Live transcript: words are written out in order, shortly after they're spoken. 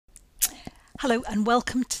Hello and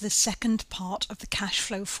welcome to the second part of the cash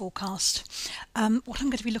flow forecast. What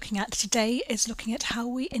I'm going to be looking at today is looking at how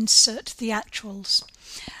we insert the actuals.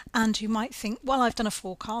 And you might think, well, I've done a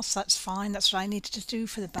forecast, that's fine, that's what I needed to do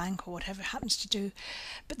for the bank or whatever it happens to do.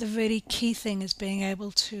 But the really key thing is being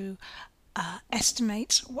able to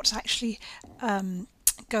estimate what's actually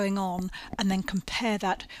going on and then compare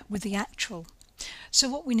that with the actual. So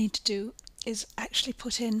what we need to do is actually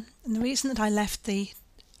put in, and the reason that I left the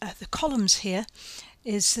columns here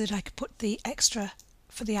is so that I could put the extra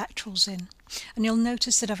for the actuals in, and you'll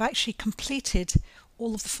notice that I've actually completed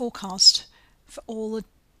all of the forecast for all the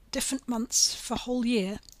different months for a whole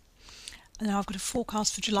year, and now I've got a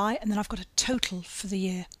forecast for July and then I've got a total for the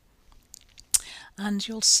year. And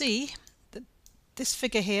you'll see that this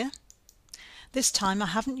figure here, this time I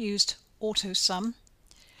haven't used auto sum.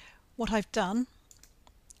 What I've done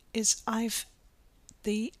is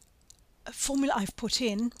the formula I've put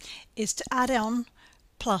in is to add on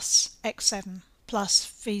plus x7 plus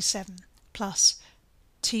v7 plus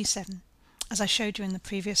t7, as I showed you in the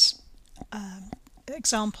previous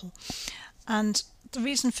example. And the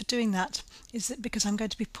reason for doing that is that because I'm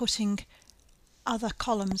going to be putting other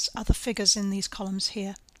columns, other figures in these columns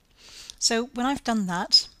here. So when I've done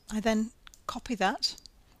that, I then copy that,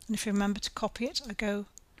 and if you remember to copy it, I go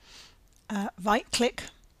right click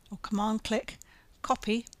or command click,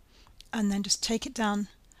 copy, and then just take it down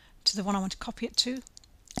to the one I want to copy it to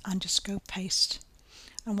and just go paste.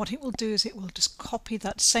 And what it will do is it will just copy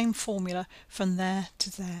that same formula from there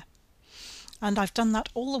to there. And I've done that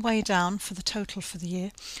all the way down for the total for the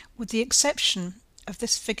year, with the exception of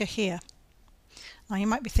this figure here. Now you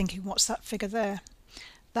might be thinking, what's that figure there?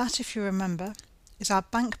 That, if you remember, is our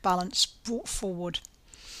bank balance brought forward,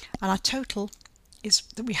 and our total is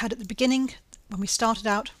that we had at the beginning when we started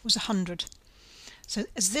out was 100. So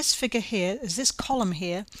as this figure here, as this column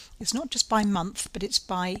here, is not just by month, but it's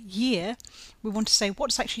by year, we want to say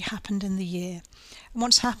what's actually happened in the year. And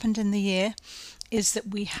what's happened in the year is that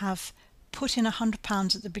we have put in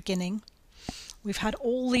 £100 at the beginning. We've had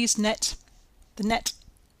all these the net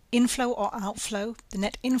inflow or outflow. The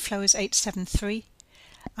net inflow is 873,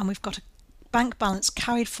 and we've got a bank balance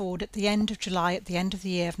carried forward at the end of July, at the end of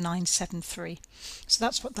the year, of 973. So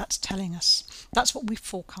that's what that's telling us. That's what we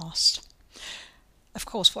forecast. Of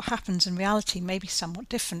course, what happens in reality may be somewhat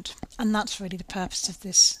different, and that's really the purpose of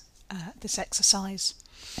this exercise.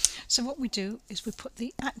 So what we do is we put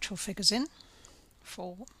the actual figures in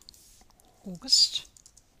for August.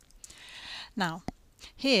 Now,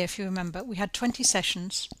 here, if you remember, we had 20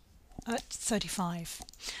 sessions at 35.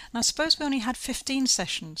 Now, suppose we only had 15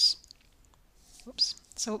 sessions. Oops.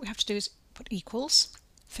 So what we have to do is put equals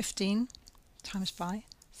 15 times by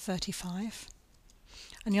 35.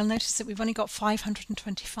 And you'll notice that we've only got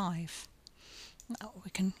 525. Now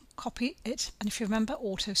we can copy it, and if you remember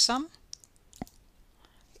auto sum, it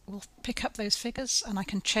will pick up those figures, and I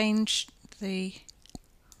can change where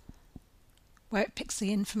it picks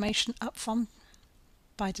the information up from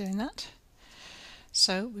by doing that.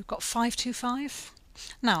 So we've got 525.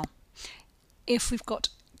 Now, if we've got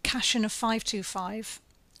cash in of 525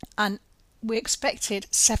 and we expected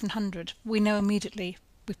 700, we know immediately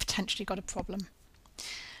we've potentially got a problem.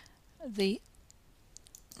 The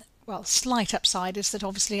slight upside is that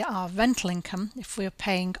obviously our rental income, if we're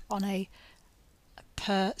paying on a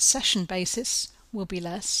per session basis, will be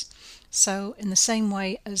less. So in the same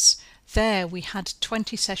way as there we had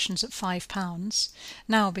 20 sessions at £5,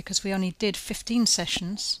 now because we only did 15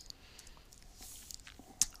 sessions,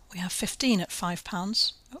 we have 15 at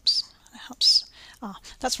 £5. Oops, that helps.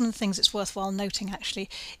 That's one of the things that's worthwhile noting actually.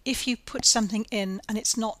 If you put something in and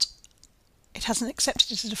it hasn't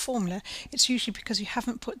accepted it as a formula, it's usually because you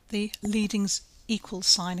haven't put the leading equals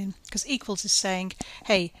sign in, because equals is saying,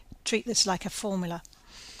 hey, treat this like a formula.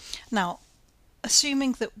 Now,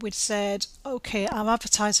 assuming that we'd said, okay, our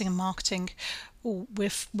advertising and marketing, we're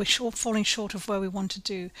falling short of where we want to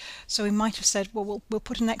do, so we might have said, well, we'll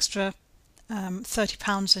put an extra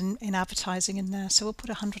 £30 in advertising in there, so we'll put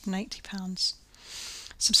 £180.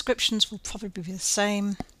 Subscriptions will probably be the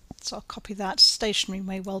same, so I'll copy that. Stationery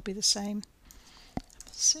may well be the same.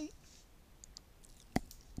 C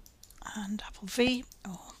and Apple V,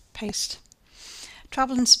 or paste.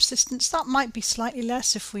 Travel and subsistence, that might be slightly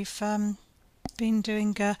less if we've been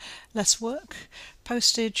doing less work.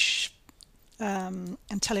 Postage and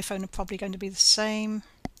telephone are probably going to be the same.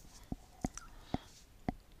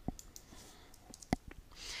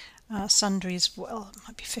 Sundries, well, it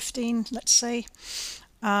might be 15, let's say.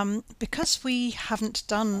 Because we haven't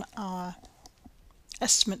done our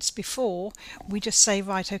estimates before, we just say,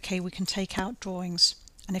 right, okay, we can take out drawings.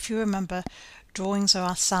 And if you remember, Drawings are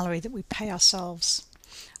our salary that we pay ourselves.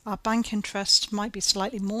 Our bank interest might be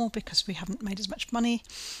slightly more because we haven't made as much money,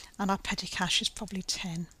 and our petty cash is probably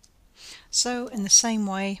 10. So in the same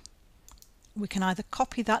way, we can either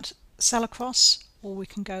copy that cell across, or we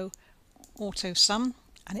can go auto sum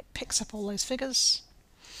and it picks up all those figures.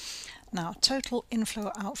 Now total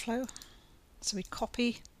inflow outflow, so we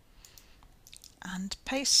copy and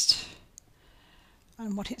paste,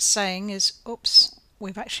 and what it's saying is, oops,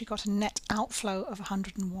 we've actually got a net outflow of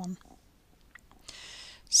 101.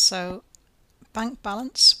 So bank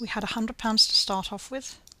balance, we had £100 to start off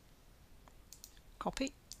with,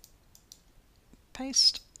 copy,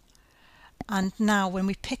 paste, and now when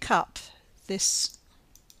we pick up this,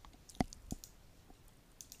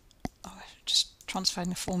 just transferring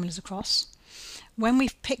the formulas across, when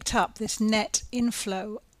we've picked up this net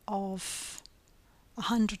inflow of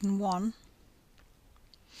 101,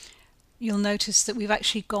 you'll notice that we've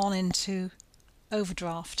actually gone into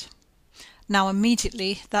overdraft. Now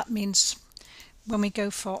immediately that means when we go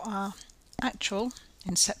for our actual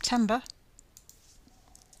in September,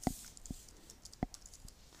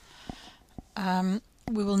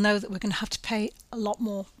 we will know that we're going to have to pay a lot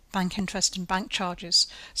more bank interest and bank charges.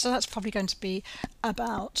 So that's probably going to be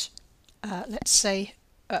about, let's say,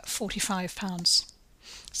 £45.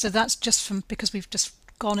 So that's just from because we've just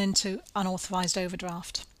gone into unauthorised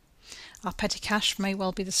overdraft. Our petty cash may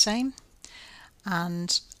well be the same,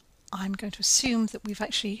 and I'm going to assume that we've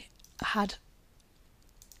actually had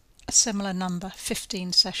a similar number,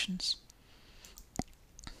 15 sessions.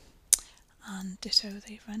 And ditto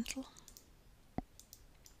the rental.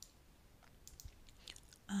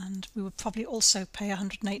 And we would probably also pay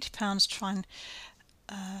 £180 to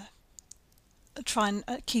try and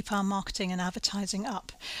keep our marketing and advertising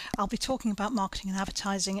up. I'll be talking about marketing and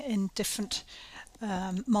advertising in different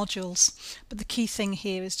modules, but the key thing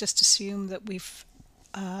here is just assume that we've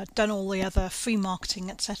done all the other free marketing,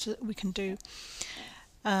 etc. that we can do.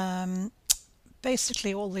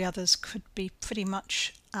 Basically all the others could be pretty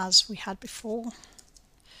much as we had before.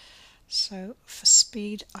 So for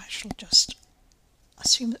speed I shall just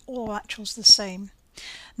assume that all our actuals are the same.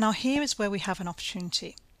 Now here is where we have an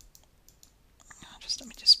opportunity. Let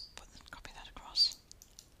me just copy that across.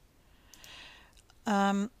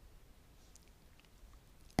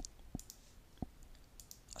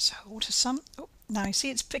 So auto sum. Oh, now you see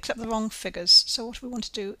it's picked up the wrong figures. So what we want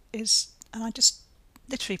to do is, and I just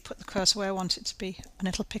literally put the cursor where I want it to be, and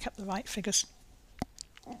it'll pick up the right figures.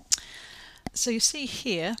 So you see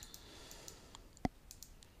here,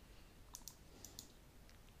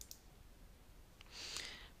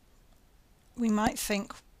 we might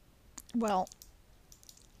think, well,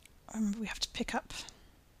 we have to pick up,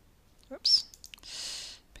 whoops,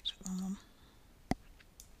 picked up the wrong one,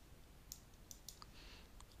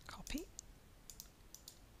 copy,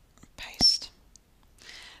 paste.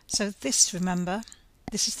 So this, remember,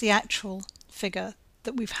 this is the actual figure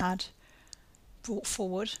that we've had brought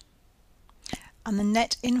forward, and the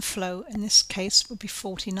net inflow in this case would be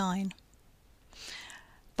 49.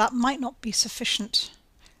 That might not be sufficient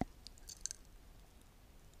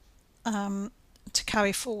to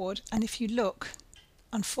carry forward, and if you look,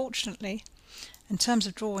 unfortunately, in terms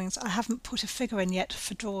of drawings, I haven't put a figure in yet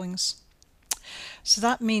for drawings. So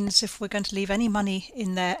that means if we're going to leave any money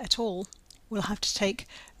in there at all, we'll have to take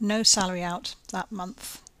no salary out that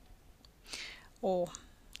month, or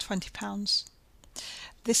 £20.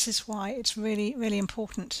 This is why it's really, really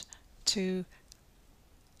important to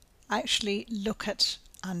actually look at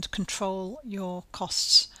and control your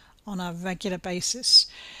costs on a regular basis.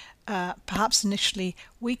 Perhaps initially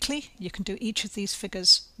weekly. You can do each of these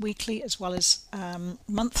figures weekly as well as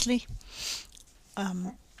monthly,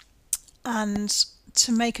 and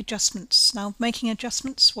to make adjustments. Now, making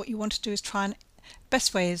adjustments, what you want to do is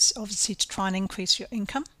best way is obviously to try and increase your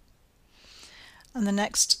income, and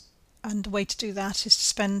the way to do that is to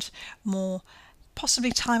spend more,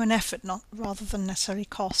 possibly time and effort, rather than necessarily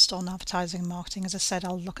cost, on advertising and marketing. As I said,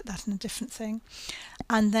 I'll look at that in a different thing.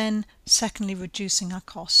 And then secondly, reducing our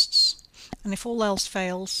costs. And if all else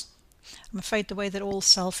fails, I'm afraid the way that all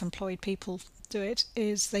self-employed people do it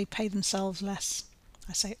is they pay themselves less.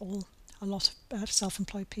 I say all, a lot of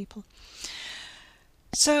self-employed people.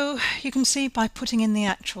 So you can see by putting in the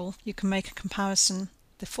actual, you can make a comparison,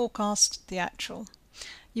 the forecast, the actual.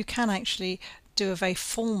 You can actually do a very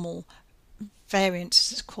formal variance,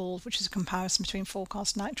 as it's called, which is a comparison between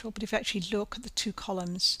forecast and actual. But if you actually look at the two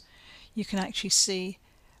columns, you can actually see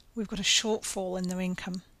we've got a shortfall in their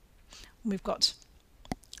income. We've got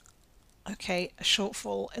a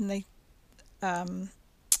shortfall in the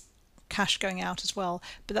cash going out as well,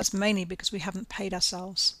 but that's mainly because we haven't paid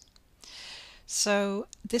ourselves. So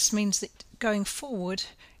this means that going forward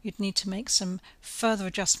you'd need to make some further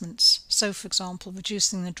adjustments. So for example,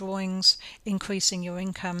 reducing the drawings, increasing your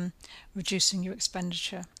income, reducing your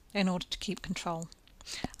expenditure in order to keep control.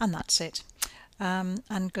 And that's it.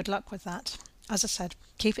 And good luck with that. As I said,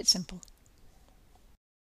 keep it simple.